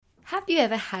Have you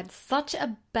ever had such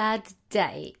a bad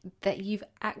day that you've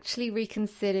actually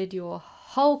reconsidered your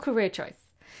whole career choice?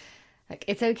 Like,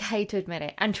 it's okay to admit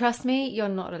it. And trust me, you're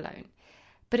not alone.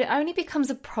 But it only becomes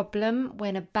a problem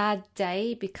when a bad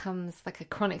day becomes like a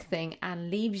chronic thing and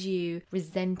leaves you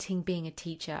resenting being a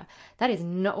teacher. That is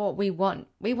not what we want.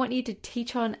 We want you to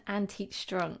teach on and teach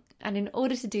strong. And in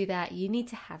order to do that, you need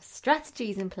to have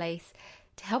strategies in place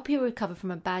to help you recover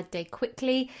from a bad day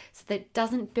quickly so that it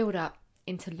doesn't build up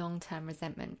into long-term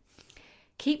resentment.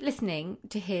 Keep listening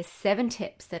to hear 7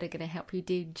 tips that are going to help you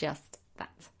do just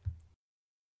that.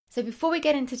 So before we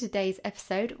get into today's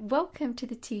episode, welcome to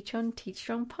the Teach On, Teach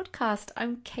Strong podcast.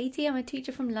 I'm Katie, I'm a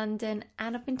teacher from London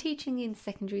and I've been teaching in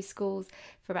secondary schools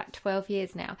for about 12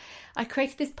 years now. I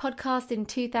created this podcast in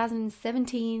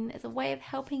 2017 as a way of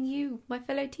helping you, my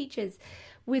fellow teachers,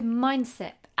 with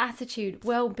mindset, attitude,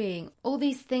 well-being, all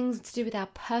these things to do with our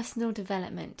personal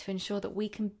development to ensure that we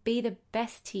can be the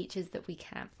best teachers that we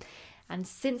can. And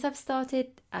since I've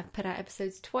started, I've put out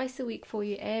episodes twice a week for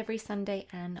you every Sunday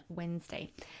and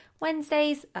Wednesday.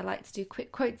 Wednesdays, I like to do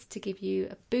quick quotes to give you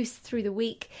a boost through the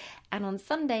week. And on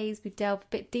Sundays, we delve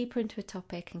a bit deeper into a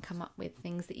topic and come up with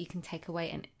things that you can take away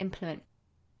and implement.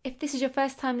 If this is your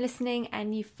first time listening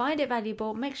and you find it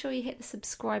valuable, make sure you hit the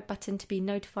subscribe button to be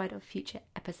notified of future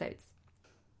episodes.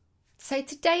 So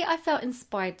today I felt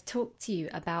inspired to talk to you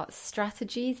about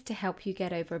strategies to help you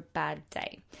get over a bad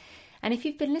day. And if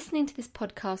you've been listening to this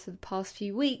podcast for the past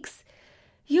few weeks,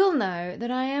 you'll know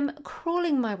that I am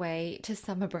crawling my way to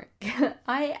summer break.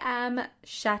 I am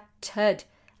shattered,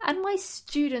 and my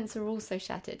students are also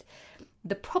shattered.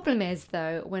 The problem is,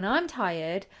 though, when I'm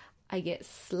tired, I get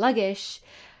sluggish,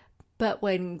 but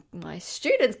when my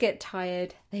students get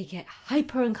tired, they get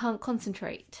hyper and can't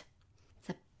concentrate. It's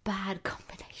a bad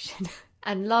combination.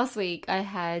 And last week, I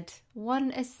had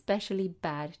one especially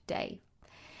bad day.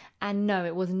 And no,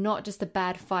 it was not just a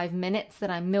bad 5 minutes that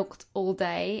I milked all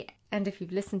day. And if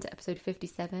you've listened to episode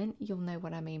 57, you'll know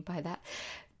what I mean by that.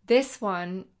 This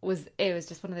one was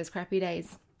just one of those crappy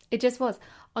days. It just was.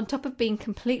 On top of being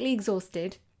completely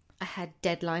exhausted, I had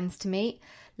deadlines to meet,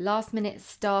 last minute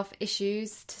staff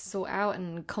issues to sort out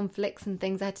and conflicts and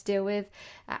things I had to deal with,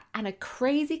 and a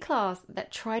crazy class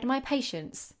that tried my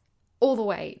patience all the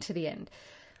way to the end.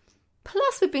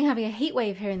 Plus, we've been having a heat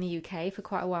wave here in the UK for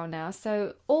quite a while now,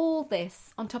 so all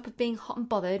this, on top of being hot and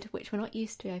bothered, which we're not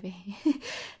used to over here,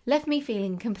 left me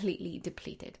feeling completely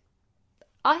depleted.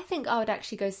 I think I would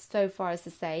actually go so far as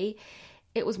to say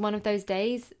it was one of those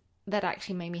days that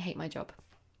actually made me hate my job.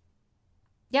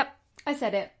 Yep, I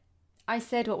said it. I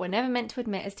said what we're never meant to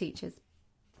admit as teachers,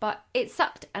 but it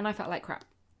sucked and I felt like crap.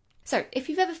 So, if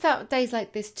you've ever felt days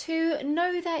like this too,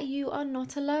 know that you are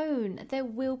not alone. There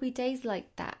will be days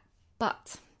like that.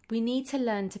 But we need to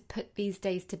learn to put these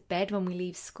days to bed when we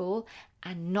leave school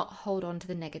and not hold on to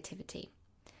the negativity.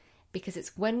 Because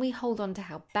it's when we hold on to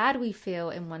how bad we feel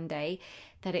in one day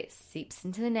that it seeps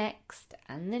into the next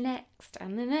and the next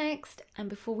and the next. And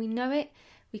before we know it,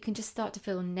 we can just start to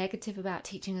feel negative about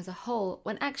teaching as a whole,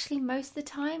 when actually most of the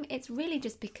time it's really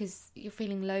just because you're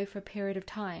feeling low for a period of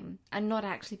time and not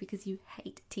actually because you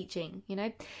hate teaching, you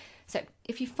know? So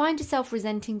if you find yourself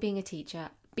resenting being a teacher,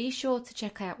 be sure to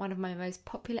check out one of my most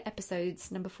popular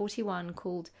episodes, number 41,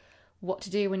 called What to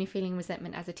Do When You're Feeling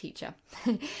Resentment as a Teacher.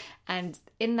 And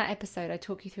in that episode, I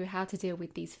talk you through how to deal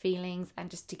with these feelings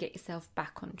and just to get yourself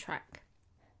back on track.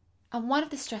 And one of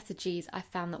the strategies I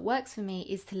found that works for me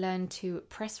is to learn to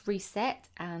press reset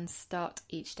and start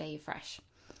each day fresh.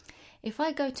 If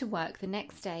I go to work the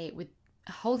next day with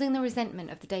holding the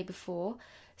resentment of the day before,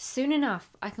 soon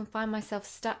enough I can find myself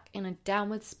stuck in a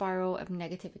downward spiral of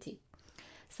negativity.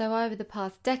 So over the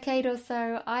past decade or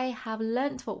so, I have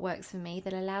learnt what works for me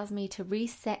that allows me to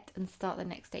reset and start the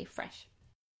next day fresh.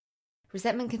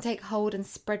 Resentment can take hold and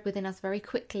spread within us very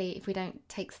quickly if we don't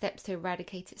take steps to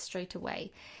eradicate it straight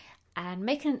away. And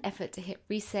making an effort to hit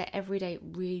reset every day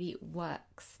really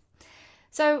works.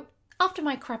 So after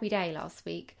my crappy day last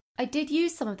week, I did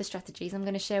use some of the strategies I'm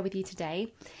going to share with you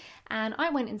today. And I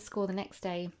went in school the next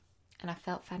day and I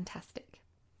felt fantastic.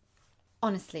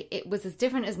 Honestly, it was as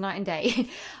different as night and day.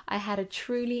 I had a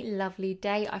truly lovely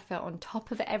day. I felt on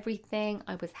top of everything.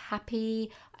 I was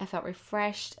happy. I felt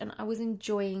refreshed and I was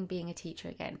enjoying being a teacher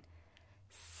again.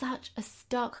 Such a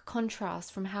stark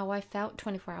contrast from how I felt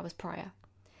 24 hours prior.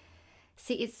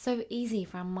 See, it's so easy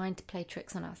for our mind to play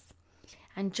tricks on us.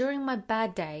 And during my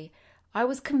bad day, I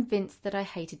was convinced that I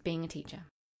hated being a teacher.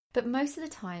 But most of the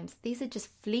times, these are just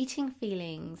fleeting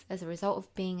feelings as a result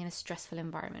of being in a stressful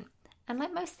environment. And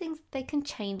like most things, they can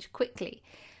change quickly.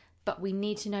 but we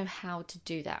need to know how to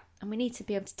do that. And we need to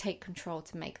be able to take control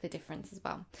to make the difference as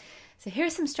well. So here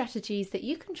are some strategies that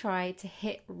you can try to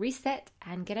hit reset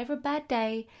and get over a bad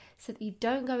day so that you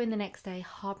don't go in the next day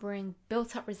harboring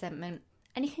built up resentment,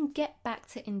 and you can get back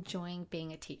to enjoying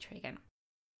being a teacher again.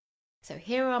 So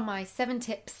here are my 7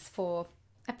 tips for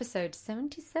episode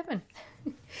 77.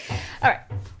 All right.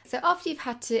 So after you've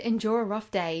had to endure a rough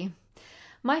day,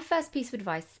 my first piece of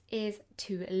advice is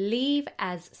to leave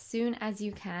as soon as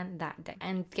you can that day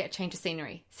and get a change of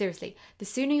scenery. Seriously, the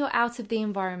sooner you're out of the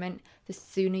environment, the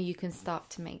sooner you can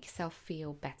start to make yourself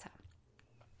feel better.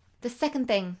 The second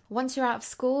thing, once you're out of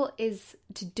school, is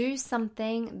to do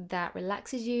something that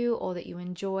relaxes you or that you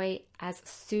enjoy as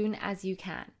soon as you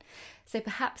can. So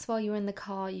perhaps while you're in the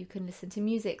car, you can listen to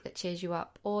music that cheers you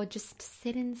up, or just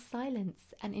sit in silence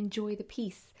and enjoy the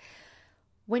peace.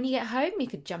 When you get home, you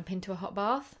could jump into a hot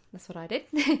bath. That's what I did.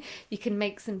 You can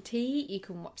make some tea. You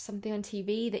can watch something on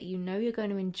TV that you know you're going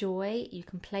to enjoy. You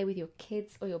can play with your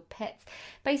kids or your pets.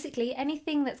 Basically,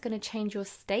 anything that's going to change your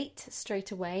state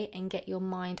straight away and get your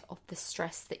mind off the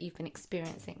stress that you've been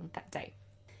experiencing that day.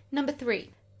 Number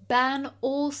 3, ban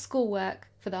all schoolwork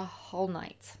for the whole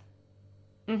night.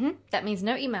 That means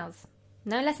no emails,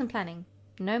 no lesson planning,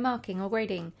 no marking or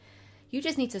grading. You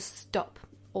just need to stop,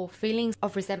 or feelings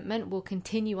of resentment will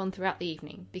continue on throughout the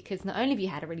evening, because not only have you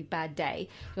had a really bad day,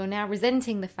 you're now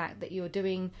resenting the fact that you're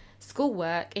doing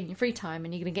schoolwork in your free time,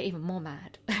 and you're going to get even more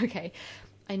mad. Okay,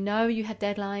 I know you had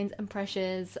deadlines and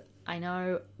pressures, I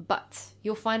know, but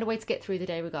you'll find a way to get through the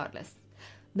day regardless.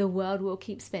 The world will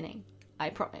keep spinning, I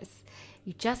promise.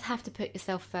 You just have to put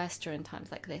yourself first during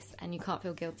times like this, and you can't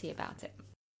feel guilty about it.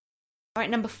 All right,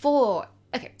 number 4.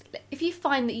 Okay, if you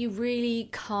find that you really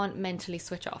can't mentally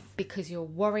switch off because you're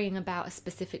worrying about a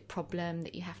specific problem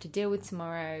that you have to deal with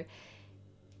tomorrow,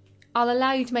 I'll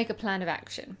allow you to make a plan of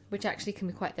action, which actually can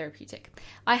be quite therapeutic.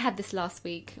 I had this last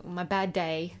week, on my bad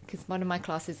day, because one of my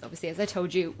classes, obviously, as I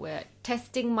told you, were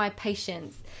testing my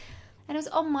patience, and it was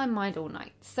on my mind all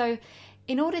night. So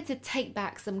in order to take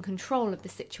back some control of the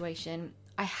situation,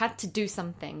 I had to do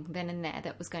something then and there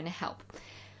that was going to help.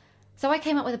 So I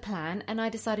came up with a plan, and I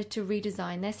decided to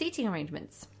redesign their seating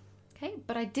arrangements. Okay,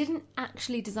 but I didn't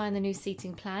actually design the new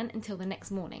seating plan until the next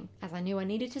morning, as I knew I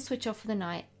needed to switch off for the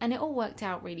night, and it all worked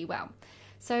out really well.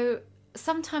 So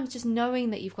sometimes just knowing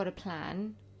that you've got a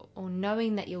plan, or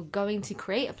knowing that you're going to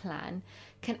create a plan,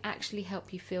 can actually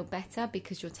help you feel better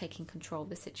because you're taking control of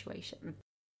the situation.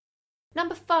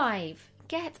 Number 5,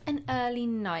 get an early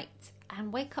night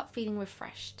and wake up feeling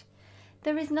refreshed.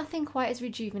 There is nothing quite as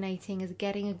rejuvenating as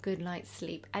getting a good night's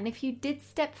sleep. And if you did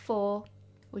step 4,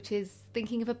 which is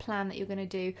thinking of a plan that you're going to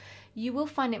do, you will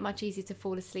find it much easier to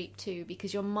fall asleep too,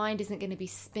 because your mind isn't going to be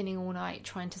spinning all night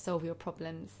trying to solve your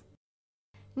problems.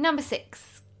 Number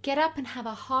 6, get up and have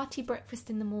a hearty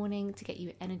breakfast in the morning to get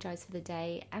you energized for the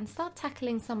day, and start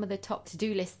tackling some of the top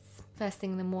to-do lists first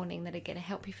thing in the morning that are going to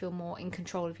help you feel more in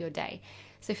control of your day.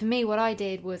 So for me, what I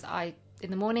did was in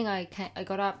the morning, I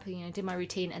got up, did my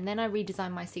routine, and then I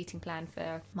redesigned my seating plan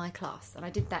for my class, and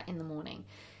I did that in the morning.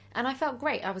 And I felt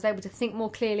great. I was able to think more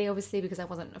clearly, obviously, because I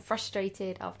wasn't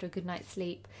frustrated after a good night's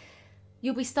sleep.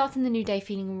 You'll be starting the new day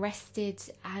feeling rested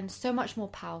and so much more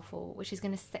powerful, which is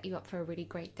going to set you up for a really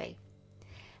great day.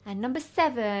 And number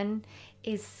 7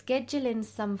 is schedule in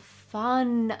some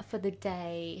fun for the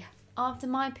day. After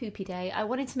my poopy day, I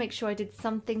wanted to make sure I did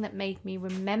something that made me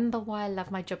remember why I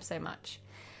love my job so much.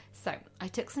 So I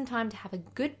took some time to have a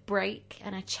good break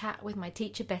and a chat with my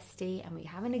teacher bestie, and we were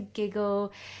having a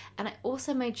giggle. And I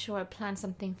also made sure I planned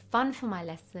something fun for my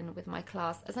lesson with my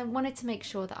class, as I wanted to make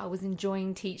sure that I was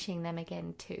enjoying teaching them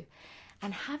again too.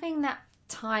 And having that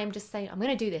time just saying, I'm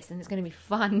going to do this and it's going to be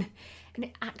fun. And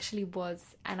it actually was.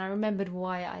 And I remembered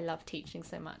why I love teaching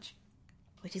so much,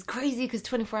 which is crazy because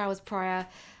 24 hours prior,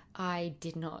 I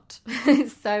did not.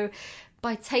 So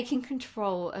by taking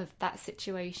control of that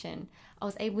situation, I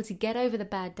was able to get over the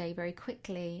bad day very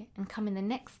quickly and come in the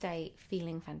next day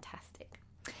feeling fantastic.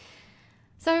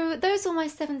 So those are my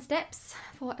 7 steps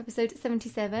for episode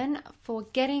 77 for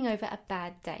getting over a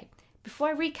bad day. Before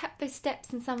I recap those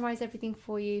steps and summarize everything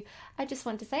for you, I just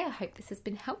want to say I hope this has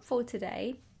been helpful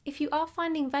today. If you are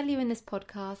finding value in this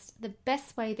podcast, the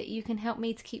best way that you can help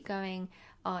me to keep going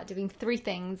are doing 3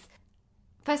 things.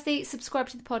 Firstly, subscribe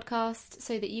to the podcast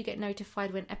so that you get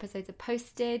notified when episodes are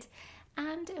posted,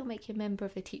 and it'll make you a member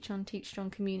of the Teach On Teach Strong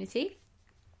community.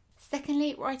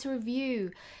 Secondly, write a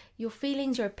review. Your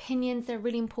feelings, your opinions, they're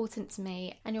really important to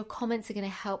me, and your comments are going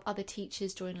to help other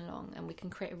teachers join along, and we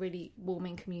can create a really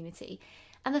warming community.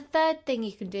 And the third thing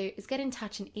you can do is get in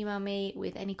touch and email me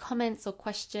with any comments or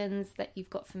questions that you've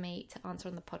got for me to answer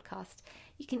on the podcast.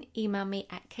 You can email me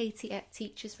at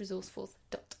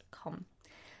katie@teachersresourceforce.com.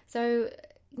 So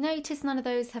notice none of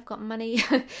those have got money.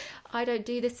 I don't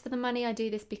do this for the money. I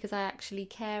do this because I actually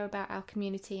care about our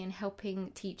community and helping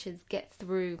teachers get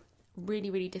through really,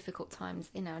 really difficult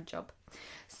times in our job.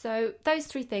 So those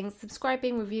three things,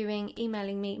 subscribing, reviewing,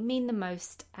 emailing me, mean the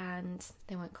most, and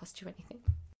they won't cost you anything.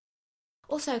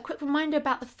 Also, a quick reminder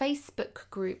about the Facebook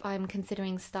group I'm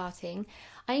considering starting.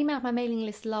 I emailed my mailing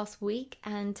list last week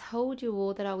and told you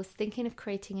all that I was thinking of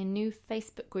creating a new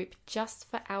Facebook group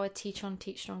just for our Teach On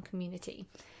Teach Strong community.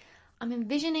 I'm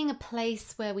envisioning a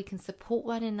place where we can support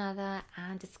one another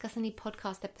and discuss any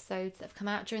podcast episodes that have come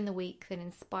out during the week that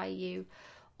inspire you,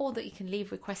 or that you can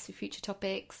leave requests for future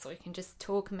topics, or you can just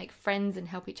talk and make friends and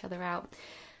help each other out.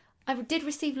 I did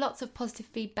receive lots of positive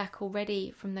feedback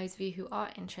already from those of you who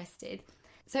are interested.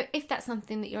 So if that's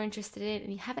something that you're interested in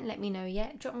and you haven't let me know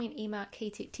yet, drop me an email at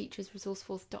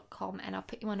katie@teachersresourceforce.com and I'll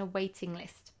put you on a waiting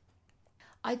list.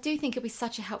 I do think it'll be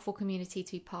such a helpful community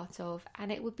to be part of,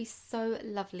 and it would be so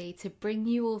lovely to bring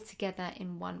you all together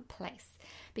in one place,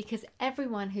 because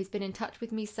everyone who's been in touch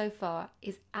with me so far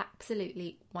is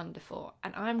absolutely wonderful,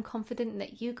 and I'm confident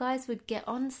that you guys would get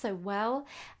on so well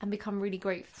and become really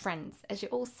great friends, as you're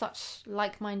all such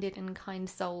like-minded and kind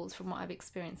souls from what I've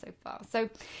experienced so far. So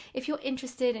if you're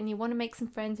interested and you want to make some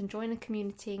friends and join a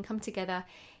community and come together,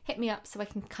 hit me up so I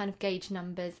can kind of gauge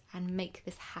numbers and make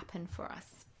this happen for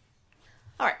us.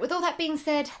 All right, with all that being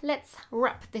said, let's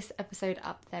wrap this episode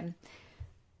up then.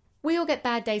 We all get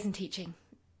bad days in teaching.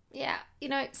 Yeah,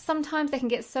 sometimes they can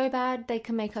get so bad they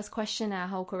can make us question our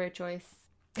whole career choice.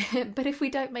 But if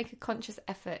we don't make a conscious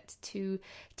effort to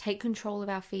take control of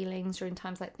our feelings during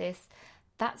times like this,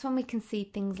 that's when we can see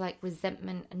things like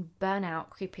resentment and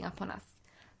burnout creeping up on us.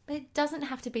 But it doesn't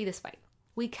have to be this way.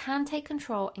 We can take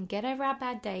control and get over our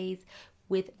bad days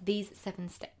with these 7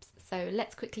 steps. So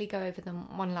let's quickly go over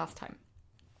them one last time.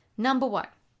 Number 1,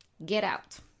 get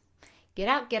out. Get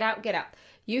out, get out, get out.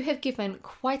 You have given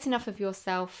quite enough of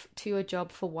yourself to your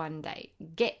job for one day.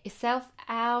 Get yourself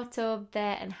out of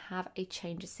there and have a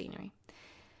change of scenery.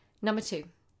 Number 2,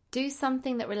 do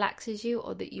something that relaxes you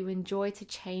or that you enjoy to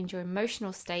change your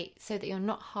emotional state so that you're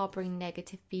not harboring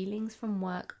negative feelings from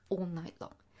work all night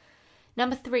long.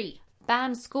 Number 3,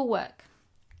 ban schoolwork.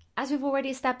 As we've already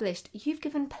established, you've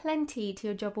given plenty to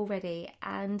your job already,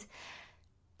 and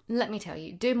let me tell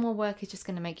you, doing more work is just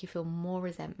going to make you feel more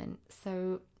resentment.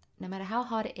 So no matter how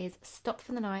hard it is, stop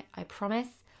for the night. I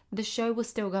promise the show will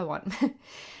still go on.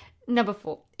 Number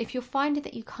 4, if you're finding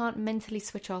that you can't mentally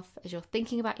switch off as you're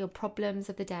thinking about your problems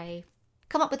of the day,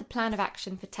 come up with a plan of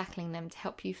action for tackling them to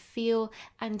help you feel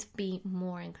and be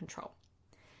more in control.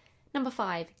 Number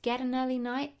 5, get an early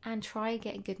night and try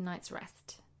get a good night's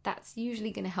rest. That's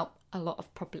usually going to help a lot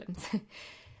of problems.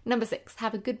 Number 6,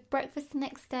 have a good breakfast the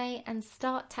next day and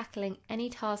start tackling any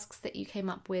tasks that you came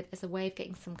up with as a way of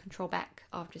getting some control back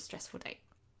after a stressful day.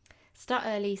 Start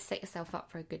early, set yourself up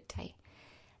for a good day.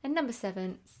 And number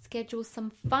 7, schedule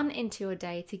some fun into your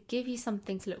day to give you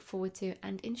something to look forward to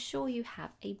and ensure you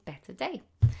have a better day.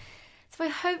 So I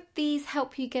hope these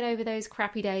help you get over those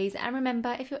crappy days. And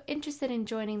remember, if you're interested in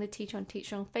joining the Teach On Teach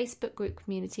Strong Facebook group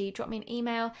community, drop me an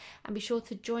email and be sure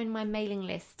to join my mailing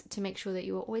list to make sure that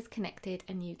you are always connected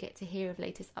and you get to hear of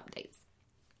latest updates.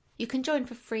 You can join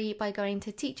for free by going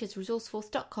to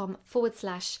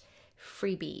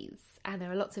teachersresourceforce.com/freebies. And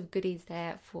there are lots of goodies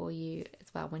there for you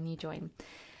as well when you join.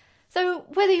 So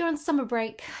whether you're on summer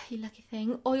break, you lucky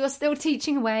thing, or you're still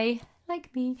teaching away,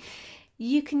 like me,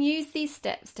 you can use these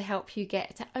steps to help you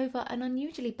get over an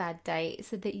unusually bad day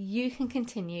so that you can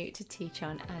continue to teach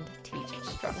on and teach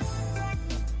strong.